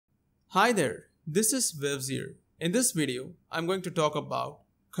Hi there, this is Vivs here. In this video, I'm going to talk about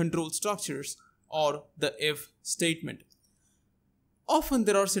control structures or the if statement. Often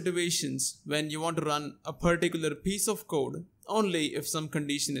there are situations when you want to run a particular piece of code only if some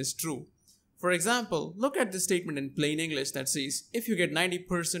condition is true. For example, look at this statement in plain English that says, if you get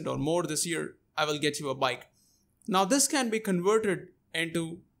 90% or more this year, I will get you a bike. Now this can be converted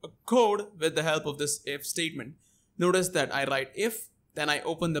into a code with the help of this if statement. Notice that I write if, then I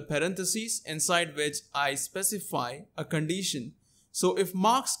open the parentheses inside which I specify a condition. So if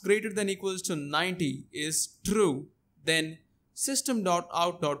marks greater than equals to 90 is true, then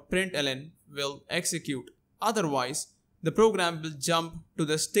system.out.println will execute. Otherwise, the program will jump to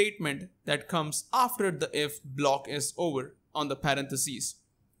the statement that comes after the if block is over on the parentheses.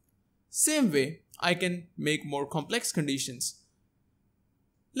 Same way, I can make more complex conditions.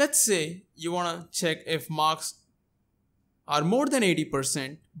 Let's say you want to check if marks are more than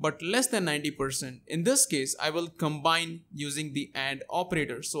 80% but less than 90%. In this case, I will combine using the AND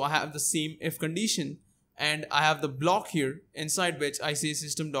operator. So I have the same if condition and I have the block here inside which I say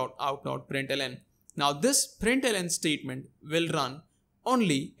system.out.println. Now this println statement will run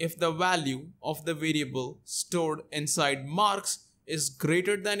only if the value of the variable stored inside marks is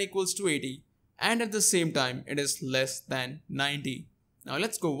greater than equals to 80 and at the same time it is less than 90. Now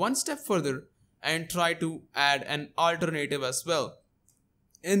let's go one step further and try to add an alternative as well.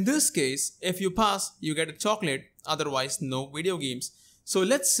 In this case, if you pass, you get a chocolate, otherwise no video games. So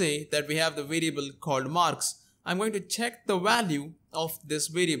let's say that we have the variable called marks. I'm going to check the value of this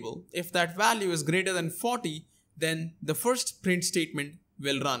variable. If that value is greater than 40, then the first print statement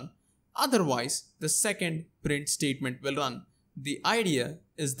will run. Otherwise, the second print statement will run. The idea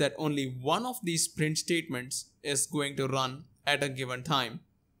is that only one of these print statements is going to run at a given time.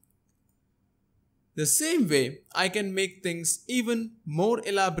 The same way, I can make things even more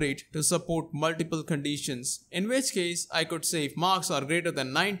elaborate to support multiple conditions, in which case I could say if marks are greater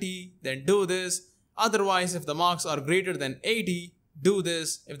than 90, then do this. Otherwise, if the marks are greater than 80, do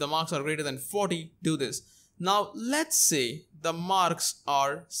this. If the marks are greater than 40, do this. Now, let's say the marks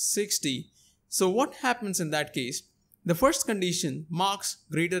are 60. So what happens in that case? The first condition, marks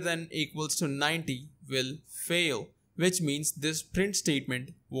greater than equals to 90, will fail, which means this print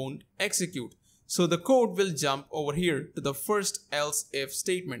statement won't execute. So the code will jump over here to the first else if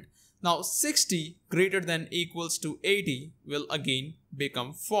statement. Now 60 greater than equals to 80 will again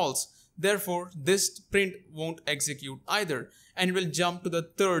become false. Therefore, this print won't execute either and will jump to the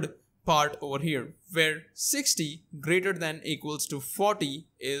third part over here where 60 greater than equals to 40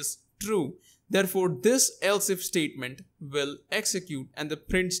 is true. Therefore, this else if statement will execute and the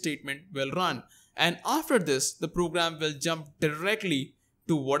print statement will run. And after this, the program will jump directly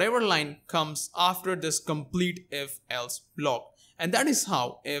to whatever line comes after this complete if-else block. And that is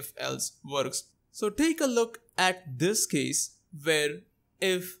how if-else works. So take a look at this case where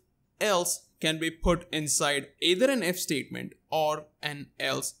if-else can be put inside either an if statement or an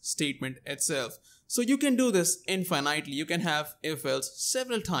else statement itself. So you can do this infinitely. You can have if-else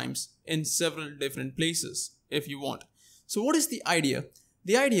several times in several different places if you want. So what is the idea?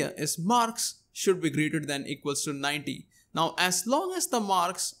 The idea is marks should be greater than equals to 90. Now, as long as the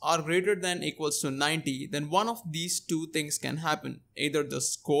marks are greater than equals to 90, then one of these two things can happen. Either the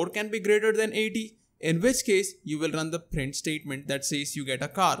score can be greater than 80, in which case you will run the print statement that says you get a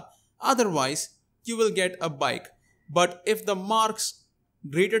car. Otherwise, you will get a bike. But if the marks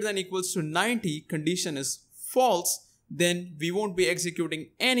greater than equals to 90 condition is false, then we won't be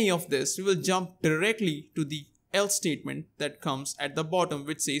executing any of this. We will jump directly to the else statement that comes at the bottom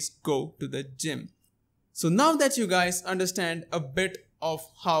which says go to the gym. So now that you guys understand a bit of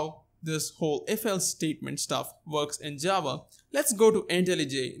how this whole if-else statement stuff works in Java, let's go to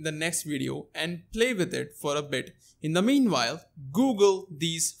IntelliJ in the next video and play with it for a bit. In the meanwhile, Google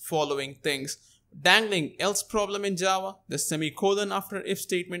these following things: dangling else problem in Java, the semicolon after if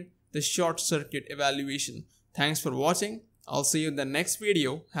statement, the short circuit evaluation. Thanks for watching. I'll see you in the next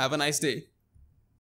video. Have a nice day.